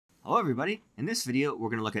Hello everybody, in this video we're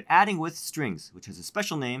going to look at adding with strings, which has a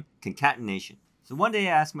special name, concatenation. So one day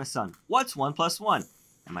I asked my son, what's 1 plus 1?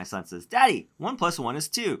 And my son says, Daddy, 1 plus 1 is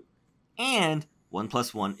 2. And 1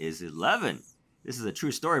 plus 1 is 11. This is a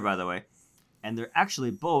true story, by the way. And they're actually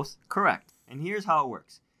both correct. And here's how it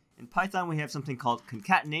works. In Python we have something called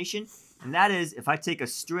concatenation, and that is if I take a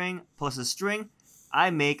string plus a string, I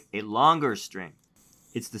make a longer string.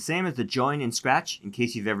 It's the same as the join in Scratch, in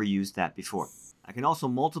case you've ever used that before. I can also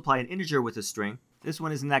multiply an integer with a string. This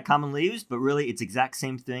one isn't that commonly used, but really it's the exact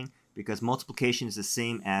same thing because multiplication is the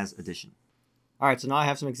same as addition. Alright, so now I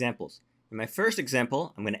have some examples. In my first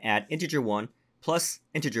example, I'm going to add integer 1 plus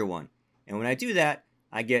integer 1. And when I do that,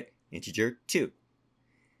 I get integer 2.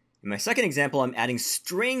 In my second example, I'm adding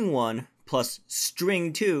string 1 plus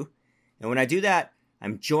string 2. And when I do that,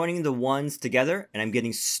 I'm joining the ones together and I'm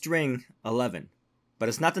getting string 11. But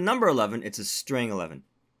it's not the number 11, it's a string 11.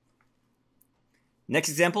 Next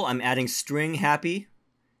example, I'm adding string happy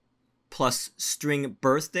plus string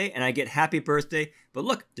birthday, and I get happy birthday, but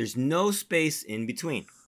look, there's no space in between.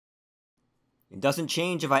 It doesn't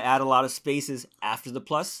change if I add a lot of spaces after the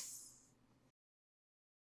plus.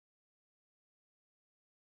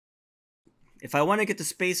 If I want to get the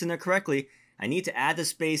space in there correctly, I need to add the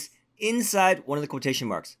space inside one of the quotation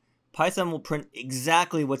marks. Python will print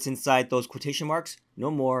exactly what's inside those quotation marks, no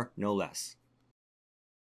more, no less.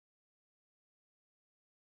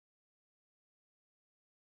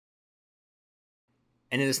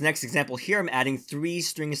 And in this next example here, I'm adding 3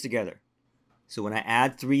 strings together. So when I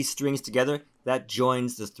add 3 strings together, that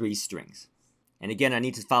joins the 3 strings. And again, I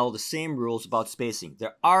need to follow the same rules about spacing.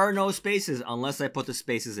 There are no spaces unless I put the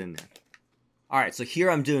spaces in there. Alright, so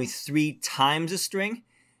here I'm doing 3 times a string,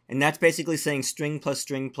 and that's basically saying string plus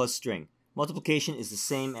string plus string. Multiplication is the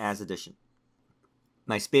same as addition.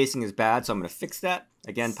 My spacing is bad, so I'm going to fix that.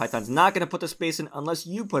 Again, Python's not going to put the space in unless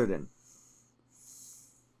you put it in.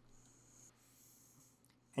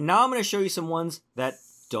 And now I'm going to show you some ones that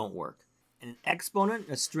don't work. An exponent,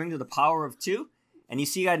 a string to the power of 2, and you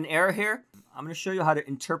see I got an error here. I'm going to show you how to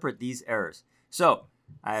interpret these errors. So,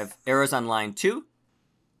 I have errors on line 2.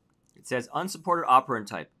 It says unsupported operand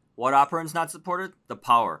type. What operand's not supported? The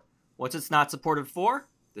power. What's it's not supported for?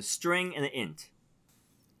 The string and the int.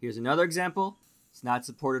 Here's another example. It's not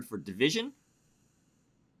supported for division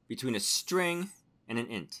between a string and an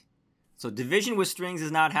int. So division with strings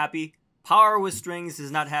is not happy. Power with strings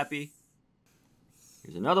is not happy.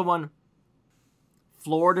 Here's another one.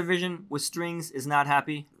 Floor division with strings is not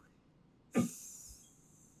happy.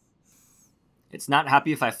 It's not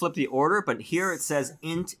happy if I flip the order, but here it says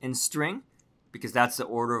int and string because that's the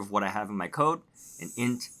order of what I have in my code, an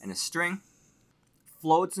int and a string.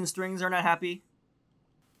 Floats and strings are not happy.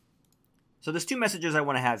 So there's 2 messages I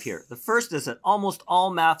want to have here. The first is that almost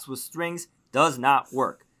all maths with strings does not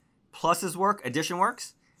work. Pluses work, addition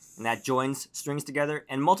works. And that joins strings together,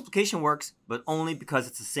 and multiplication works, but only because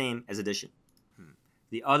it's the same as addition.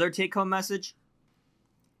 The other take-home message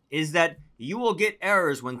is that you will get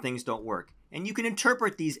errors when things don't work, and you can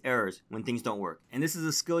interpret these errors when things don't work. And this is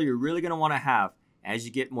a skill you're really going to want to have as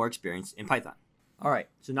you get more experience in Python. Alright,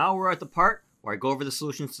 so now we're at the part where I go over the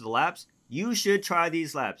solutions to the labs. You should try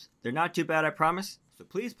these labs. They're not too bad, I promise, so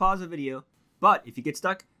please pause the video. But if you get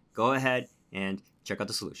stuck, go ahead and check out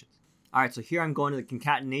the solutions. Alright, so here I'm going to the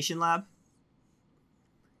concatenation lab.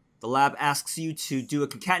 The lab asks you to do a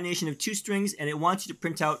concatenation of 2 strings, and it wants you to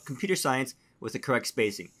print out computer science with the correct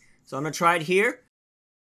spacing. So I'm going to try it here.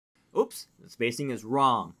 Oops, the spacing is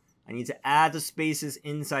wrong. I need to add the spaces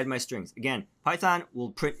inside my strings. Again, Python will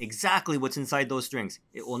print exactly what's inside those strings.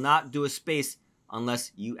 It will not do a space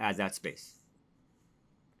unless you add that space.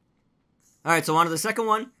 Alright, so on to the second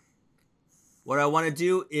one. What I want to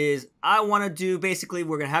do is, basically,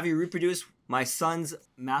 we're going to have you reproduce my son's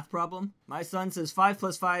math problem. My son says 5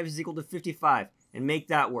 plus 5 is equal to 55, and make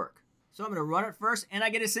that work. So I'm going to run it first, and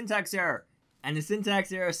I get a syntax error. And the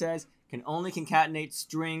syntax error says, can only concatenate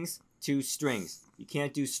strings to strings. You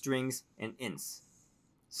can't do strings and ints.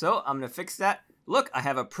 So I'm going to fix that. Look, I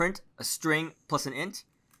have a string plus an int,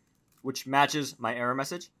 which matches my error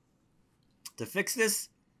message. To fix this,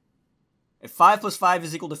 if 5 plus 5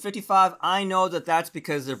 is equal to 55, I know that that's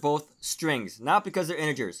because they're both strings, not because they're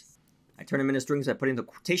integers. I turn them into strings by putting the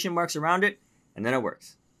quotation marks around it, and then it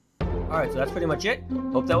works. Alright, so that's pretty much it.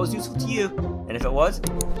 Hope that was useful to you. And if it was,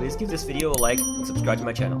 please give this video a like and subscribe to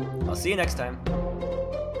my channel. I'll see you next time.